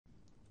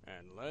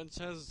let's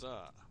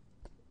huzzah!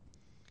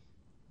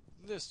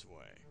 This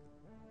way.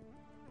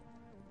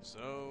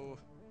 So,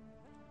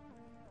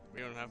 we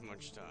don't have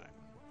much time.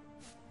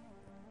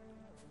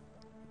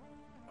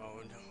 Oh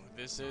no,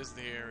 this is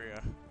the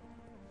area.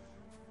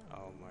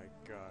 Oh my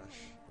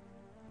gosh.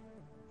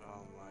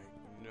 Oh my,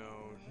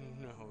 no.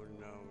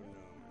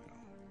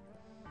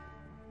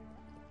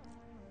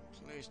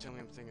 Please tell me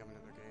I'm thinking of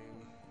another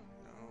game.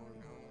 No.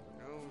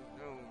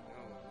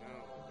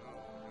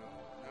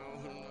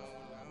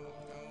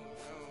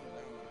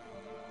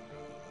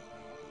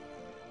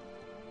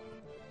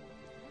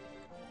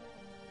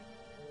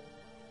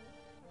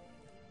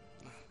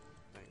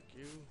 Thank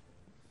you.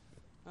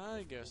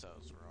 I guess I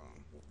was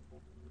wrong.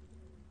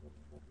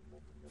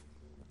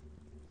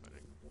 But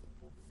it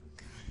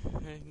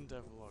kind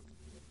of looked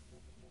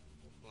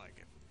like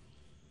it.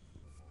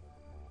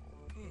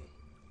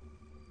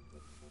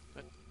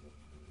 But,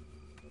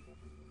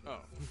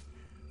 oh,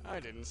 I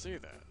didn't see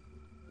that.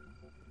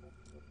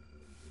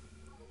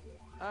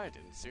 I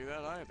didn't see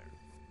that either.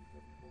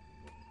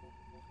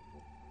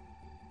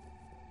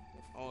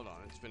 Hold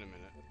on, it's been a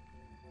minute.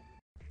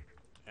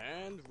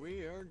 And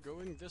we are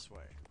going this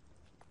way.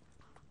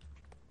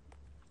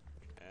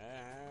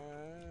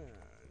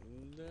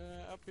 And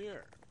up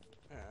here.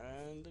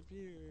 And up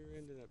here,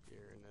 and then up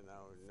here, and then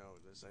no,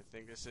 this, I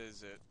think this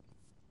is it.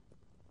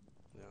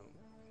 No.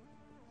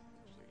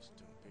 Please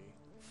don't be.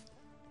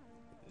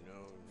 No,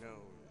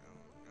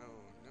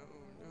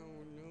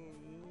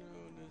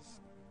 this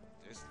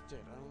is it. I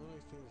don't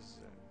really think this is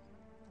it.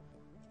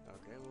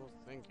 Okay, well,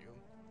 thank you.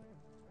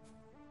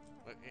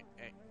 But,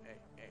 hey,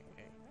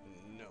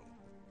 no.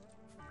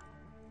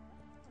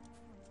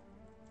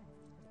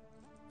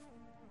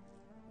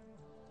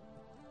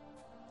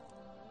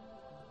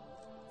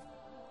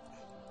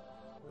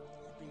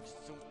 You're being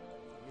so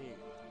mean.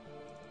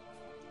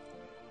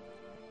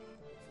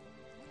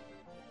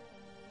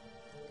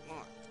 Come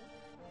on.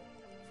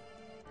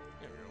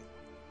 There we go.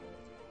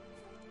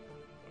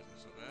 Wasn't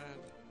so bad.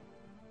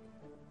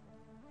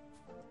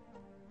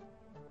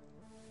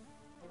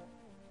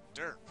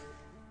 Derp.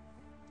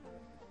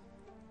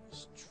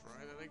 Let's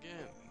try that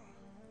again.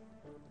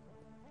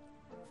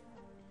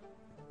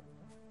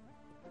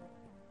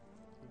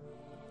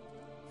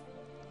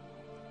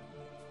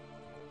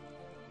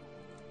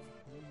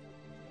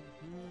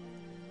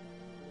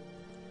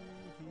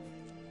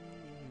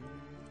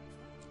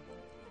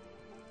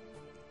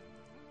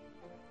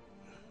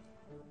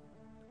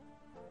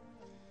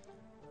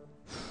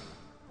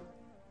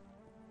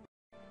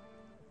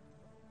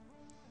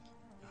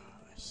 I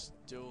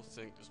still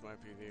think this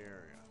might be the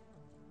area.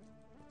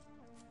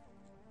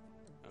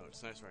 Oh,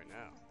 it's nice right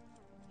now.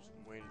 Just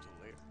wait until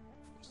later.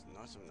 It's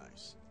not so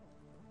nice.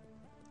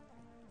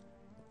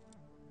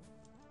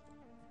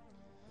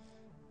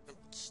 Oh,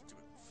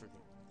 stupid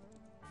freaking.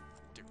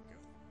 There we go.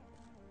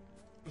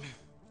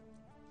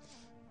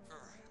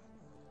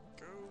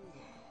 Go.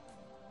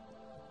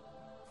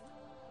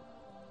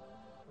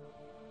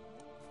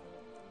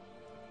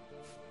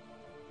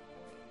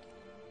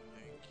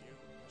 Thank you.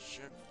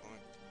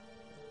 Checkpoint.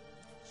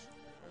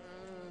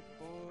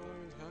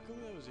 Checkpoint. How come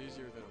that was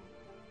easier than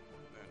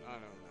I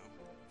don't know.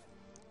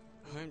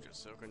 I'm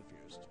just so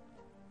confused.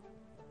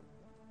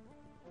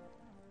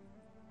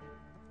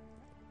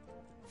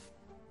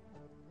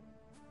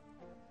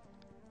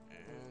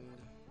 And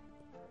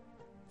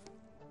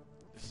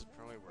this is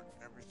probably where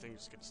everything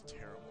just gets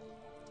terrible.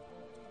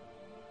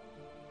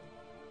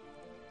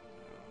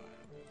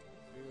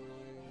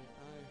 Feeling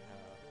I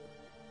have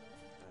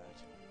that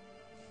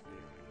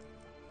feeling.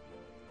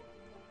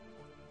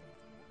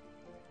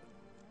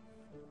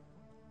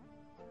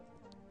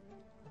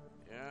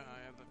 Yeah, I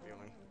have the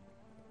feeling.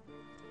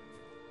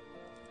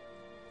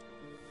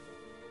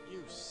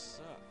 You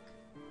suck.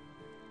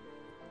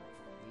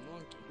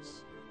 Monkeys.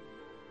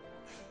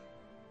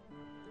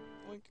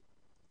 Boink.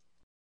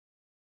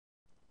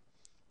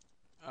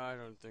 I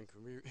don't think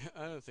we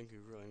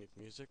really need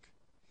music.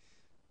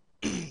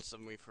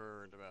 Something we've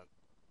heard about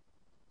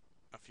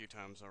a few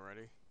times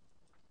already.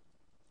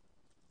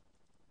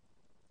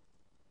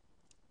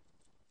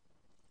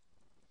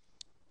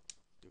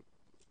 Doop.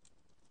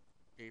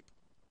 Beep.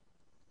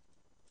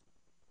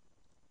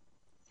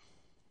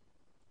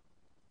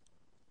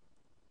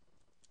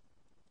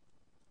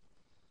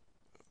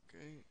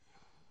 Okay.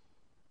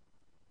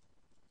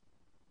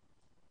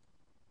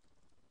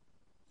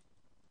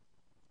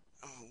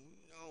 Oh,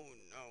 no.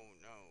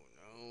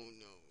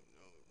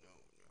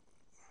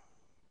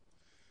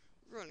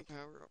 Running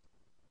power up.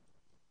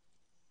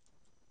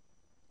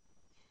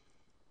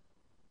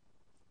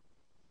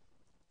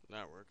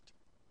 That worked.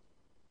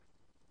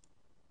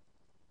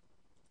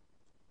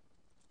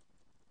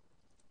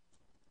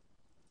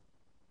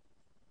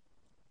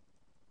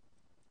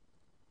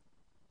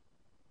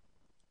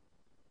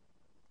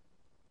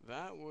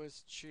 That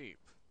was cheap.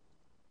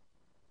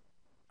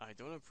 I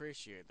don't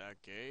appreciate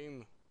that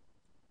game.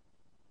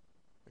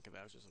 Okay,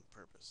 that was just on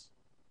purpose.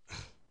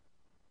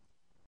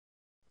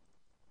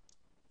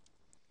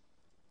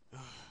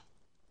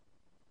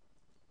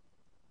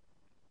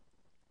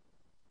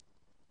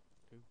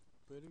 Do,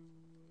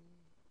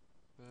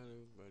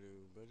 Ba-doo,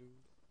 ba-doo, ba-doo.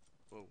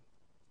 Whoa.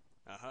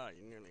 Aha,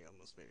 you nearly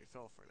almost made me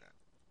fall for that.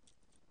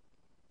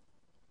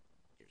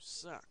 You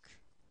suck.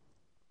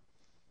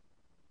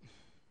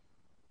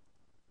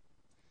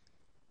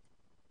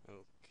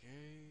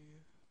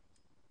 Okay.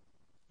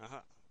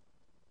 Aha.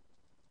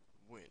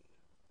 Win.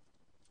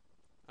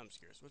 I'm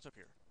scared. What's up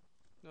here?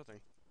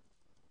 Nothing.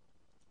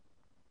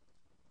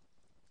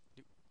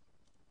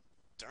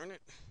 Darn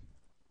it.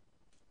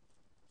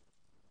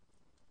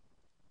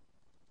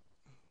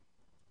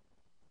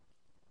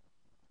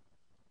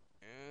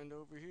 And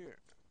over here.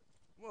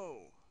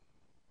 Whoa.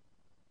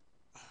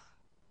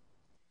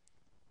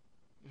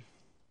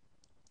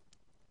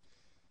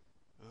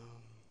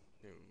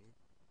 There we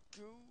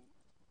go.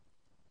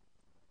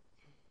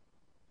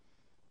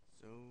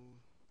 So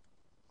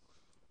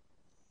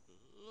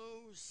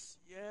close.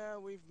 Yeah,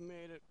 we've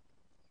made it.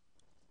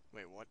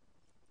 Wait, what?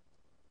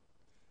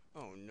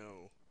 Oh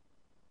no.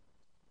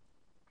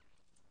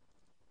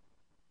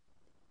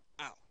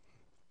 Ow.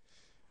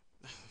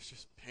 That was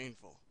just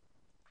painful.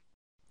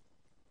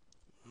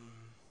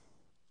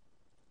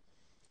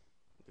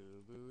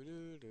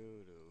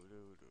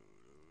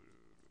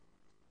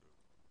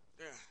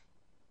 Yeah.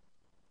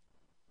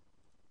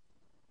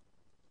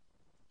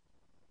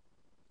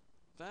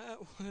 That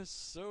was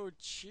so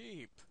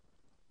cheap.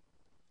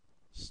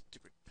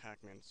 Stupid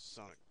Pac-Man,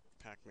 Sonic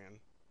Pac-Man,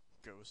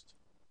 Ghost.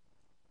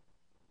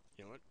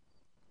 You know what?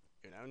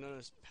 You're now known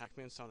as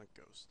Pac-Man Sonic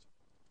Ghost.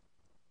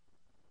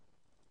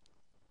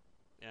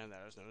 And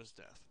that is known as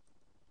Death.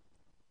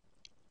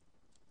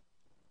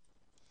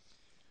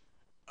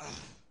 Ugh.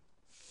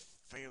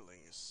 Failing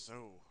is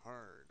so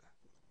hard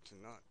to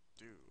not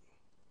do.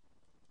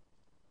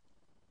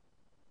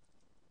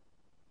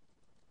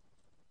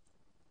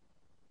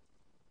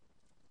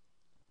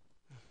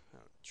 I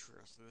don't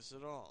trust this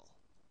at all.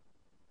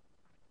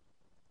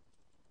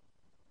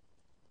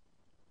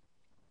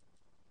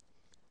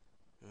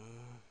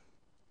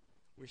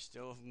 We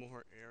still have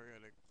more area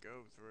to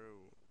go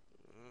through.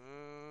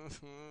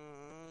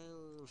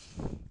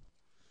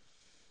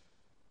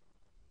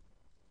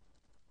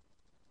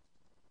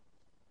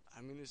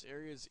 I mean, this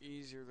area is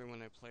easier than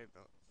when I played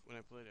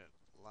it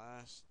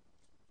last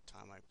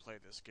time I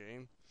played this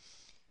game.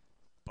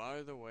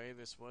 By the way,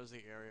 this was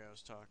the area I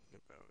was talking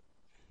about.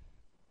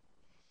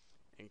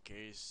 In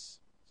case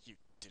you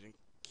didn't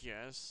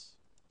guess,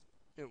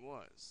 it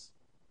was.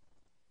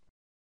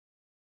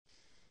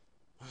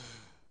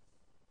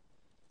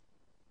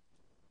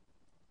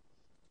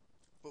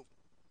 Oh,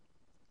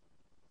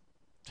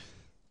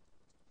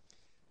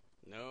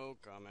 no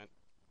comment.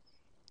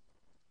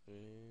 And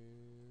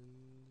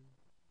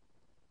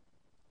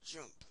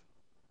jump.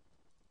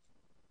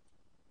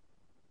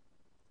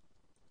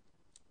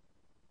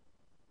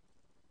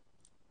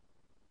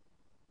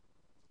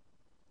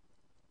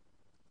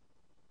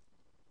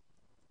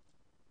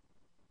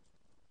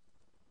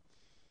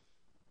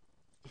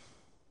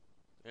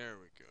 There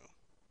we go.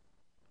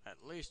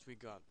 At least we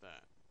got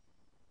that.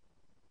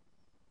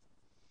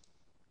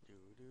 Do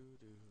do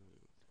do.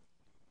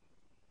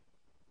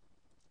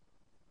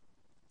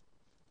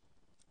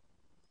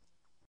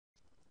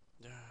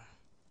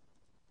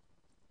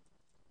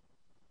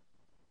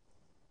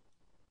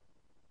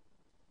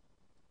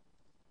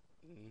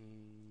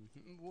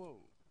 Whoa.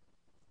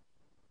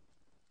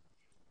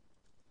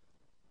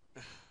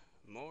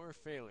 More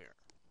failure.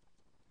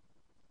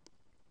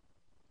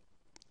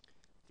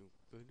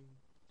 Do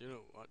you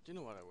know what? Do you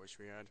know what I wish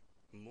we had?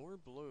 More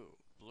blue.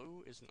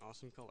 Blue is an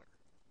awesome color.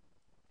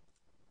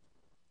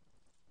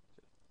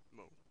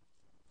 Whoa.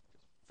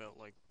 Just felt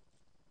like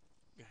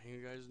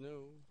you guys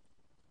know.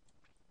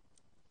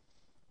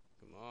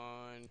 Come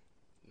on.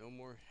 No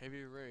more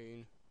heavy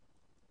rain.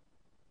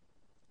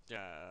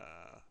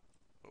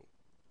 Oh.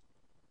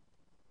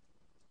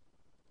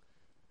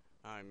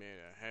 I made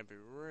a heavy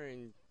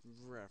rain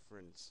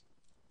reference.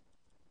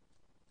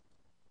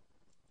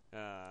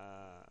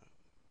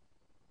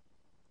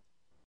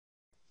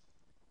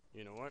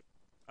 You know what?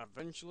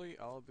 Eventually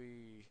I'll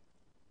be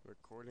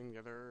recording the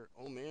other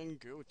Old Man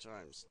Go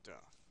Time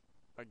stuff.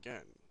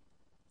 Again.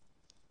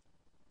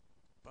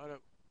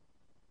 But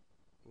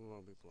we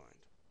won't be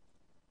blind.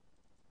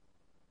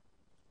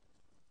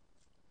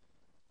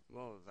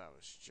 Well, that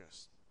was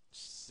just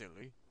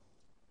silly.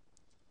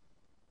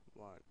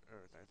 What on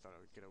earth? I thought I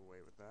would get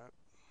away with that.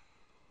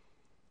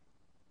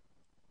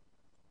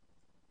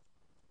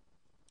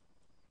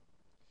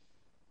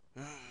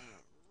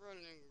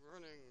 Running,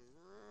 running,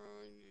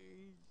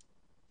 running.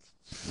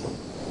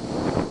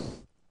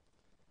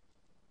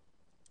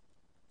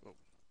 Oh.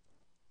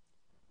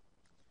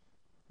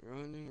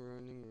 Running,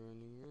 running,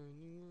 running,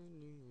 running,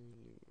 running,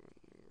 running,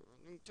 running,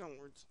 running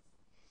downwards.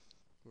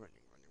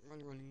 Running, running,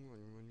 running,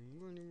 running, running,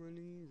 running,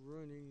 running,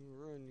 running,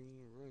 running,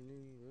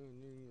 running,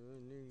 running,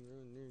 running,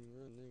 running,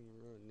 running,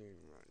 running,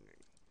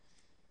 running.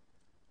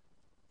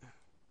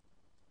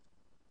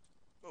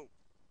 Oh.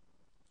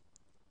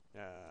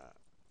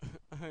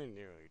 I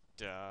nearly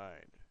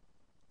died.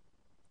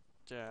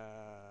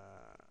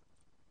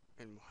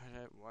 And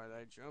why did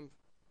I jump?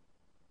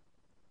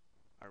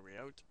 Are we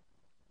out?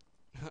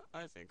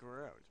 I think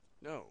we're out.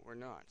 No, we're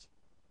not.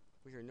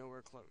 We are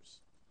nowhere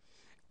close.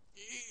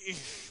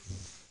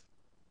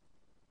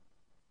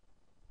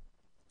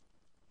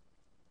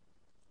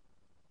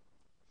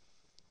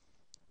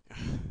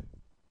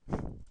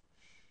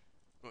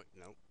 Wait,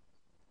 no.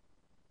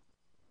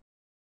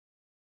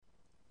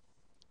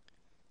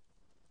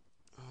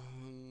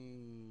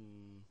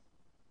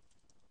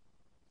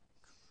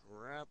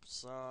 Crap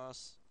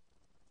sauce.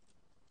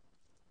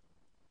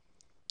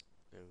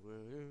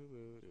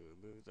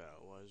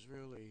 That was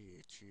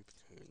really cheap.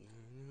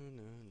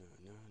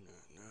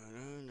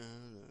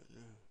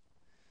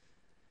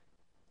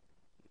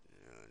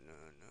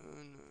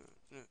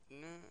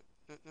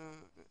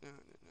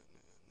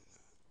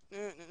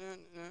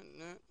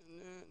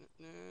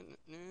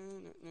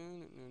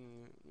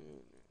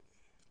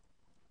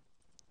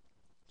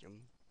 Yum,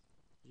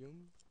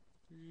 yum,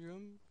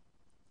 yum.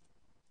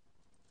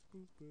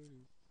 Eep,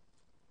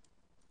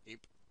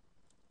 eep,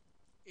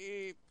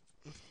 eep.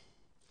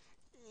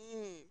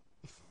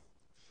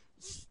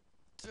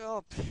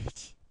 Stop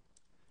it!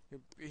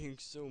 You're being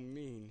so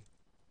mean.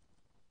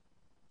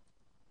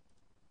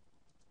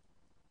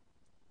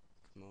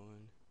 Come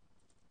on.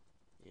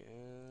 Yeah,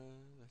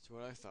 that's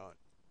what I thought.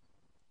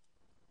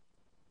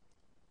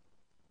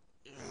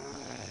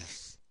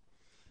 Yes!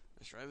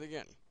 Let's try it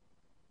again.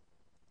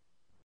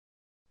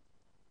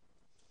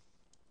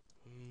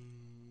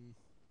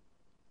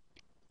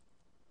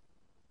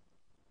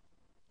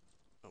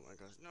 Oh my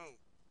gosh, no!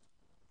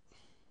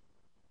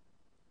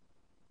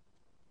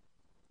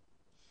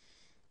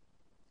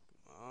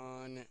 Come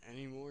on,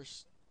 any more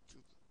stupid...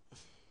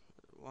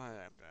 Why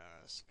I have to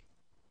ask?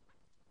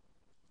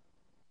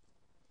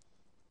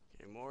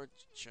 Okay, more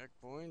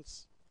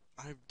checkpoints?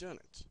 I've done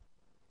it.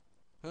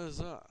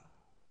 Huzzah!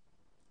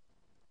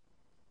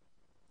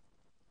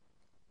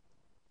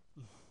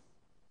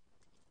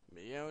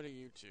 Me out of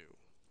you too.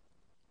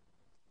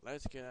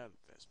 Let's get out of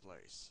this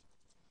place.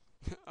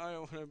 I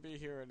don't want to be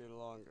here any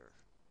longer.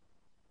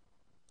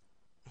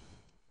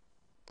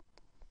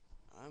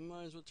 I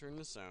might as well turn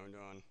the sound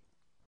on.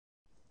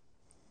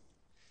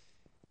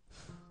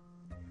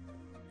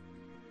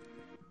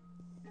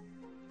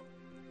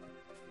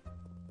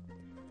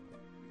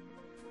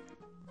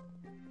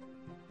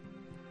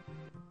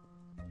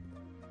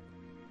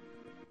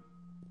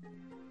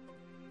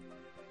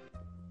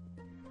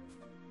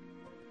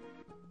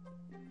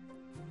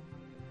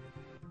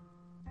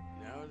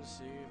 Now to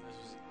see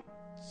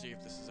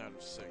if this is out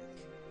of sync.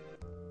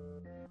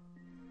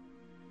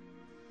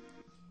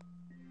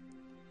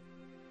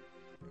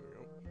 Here we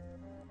go.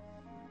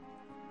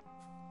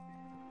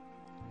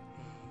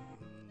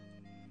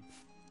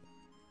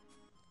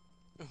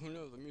 Oh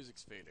no, the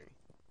music's fading.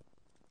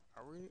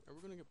 Are we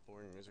gonna get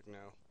boring music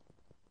now?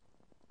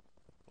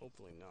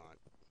 Hopefully not.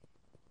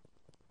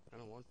 I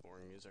don't want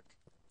boring music.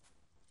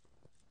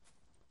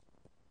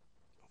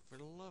 Oh, for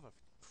the love of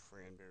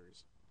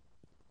cranberries.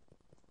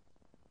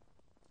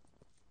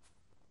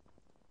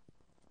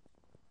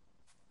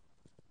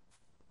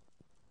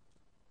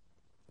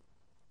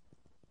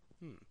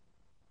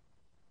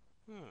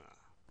 Huh.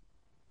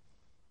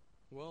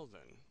 Well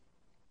then.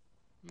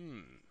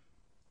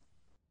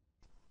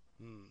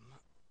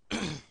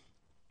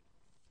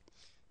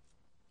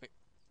 Wait,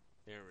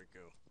 there we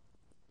go.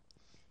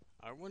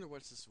 I wonder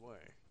what's this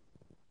way.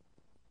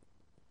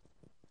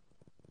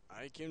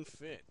 I can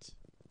fit.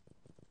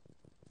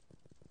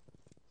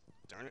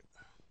 Darn it.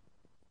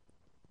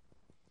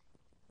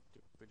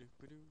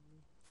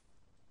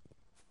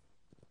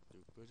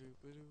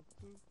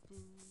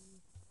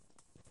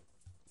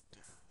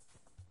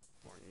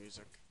 Boring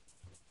music.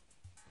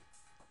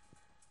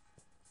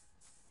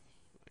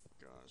 My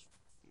gosh.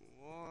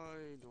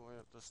 Why do I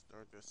have to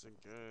start this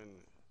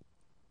again?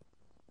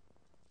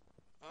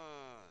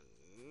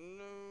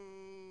 No.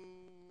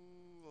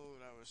 Oh,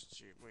 that was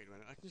cheap. Wait a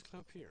minute. I can just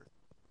climb up here.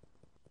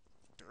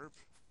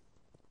 Derp.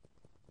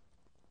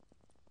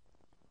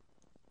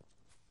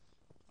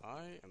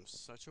 I am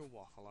such a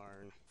waffle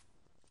iron.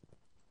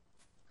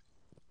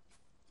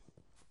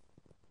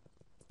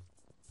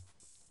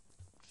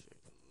 Okay,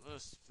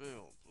 let's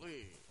fill,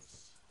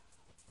 please.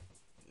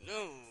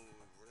 No.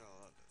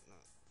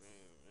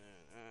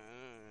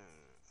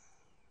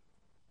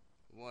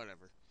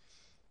 Whatever.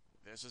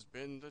 This has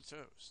been the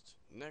toast.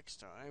 Next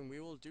time we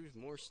will do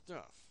more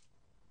stuff.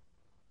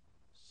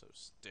 So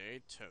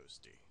stay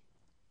toasty.